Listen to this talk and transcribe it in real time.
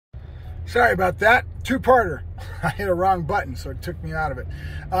Sorry about that. Two-parter. I hit a wrong button, so it took me out of it.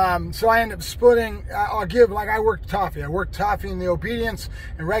 So I ended up splitting. I'll give, like, I worked Toffee. I worked Toffee in the obedience,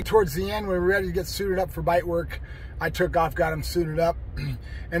 and right towards the end, when we were ready to get suited up for bite work, I took off, got him suited up.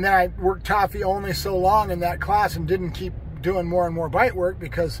 And then I worked Toffee only so long in that class and didn't keep doing more and more bite work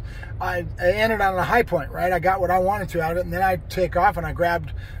because I ended on a high point, right? I got what I wanted to out of it, and then I take off and I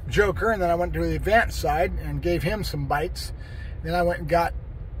grabbed Joker, and then I went to the advanced side and gave him some bites. Then I went and got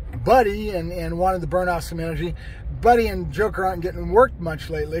Buddy and wanted to burn off some energy. Buddy and Joker aren't getting worked much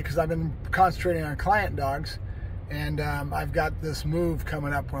lately because I've been concentrating on client dogs, and I've got this move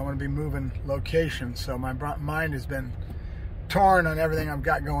coming up where I'm going to be moving locations, so my mind has been torn on everything I've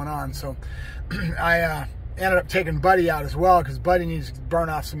got going on. So I ended up taking Buddy out as well because Buddy needs to burn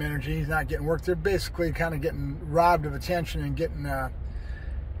off some energy. He's not getting worked. They're basically kind of getting robbed of attention and getting a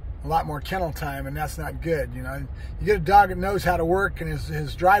lot more kennel time, and that's not good. You know, you get a dog that knows how to work, and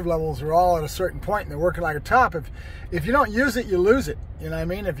his drive levels are all at a certain point, and they're working like a top. If you don't use it, you lose it. You know what I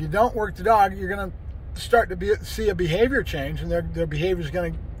mean? If you don't work the dog, you're going to start to see a behavior change, and their behavior is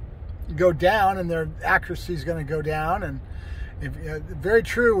going to go down, and their accuracy is going to go down. And very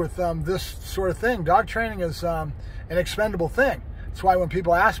true with this sort of thing. Dog training is an expendable thing. That's why when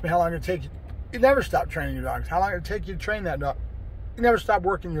people ask me how long it take you never stop training your dogs. How long it take you to train that dog? You never stop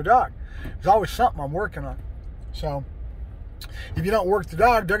working your dog. There's always something I'm working on. So if you don't work the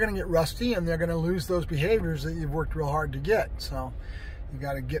dog, they're going to get rusty, and they're going to lose those behaviors that you've worked real hard to get. So you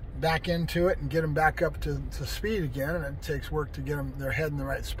got to get back into it and get them back up to speed again, and it takes work to get them their head in the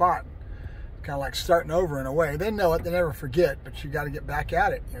right spot. Kind of like starting over in a way. They know it, they never forget, but you got to get back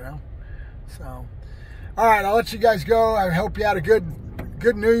at it, you know. So, all right, I'll let you guys go. I hope you had a good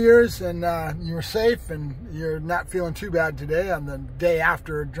New Year's, and you were safe, and you're not feeling too bad today on the day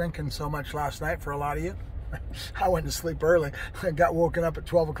after drinking so much last night for a lot of you. I went to sleep early. I got woken up at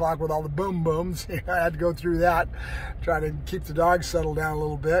 12 o'clock with all the boom booms. I had to go through that, try to keep the dogs settled down a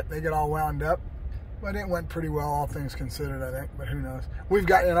little bit. They get all wound up. But it went pretty well, all things considered, I think, but who knows. We've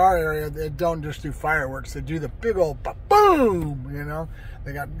got, in our area, they don't just do fireworks. They do the big old boom, you know.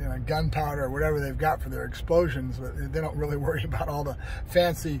 They got, you know, gunpowder or whatever they've got for their explosions, but they don't really worry about all the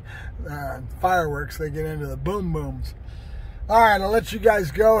fancy fireworks. They get into the boom booms. All right, I'll let you guys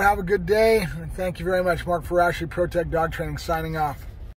go. Have a good day. Thank you very much. Mark Farashi, ProTech Dog Training, signing off.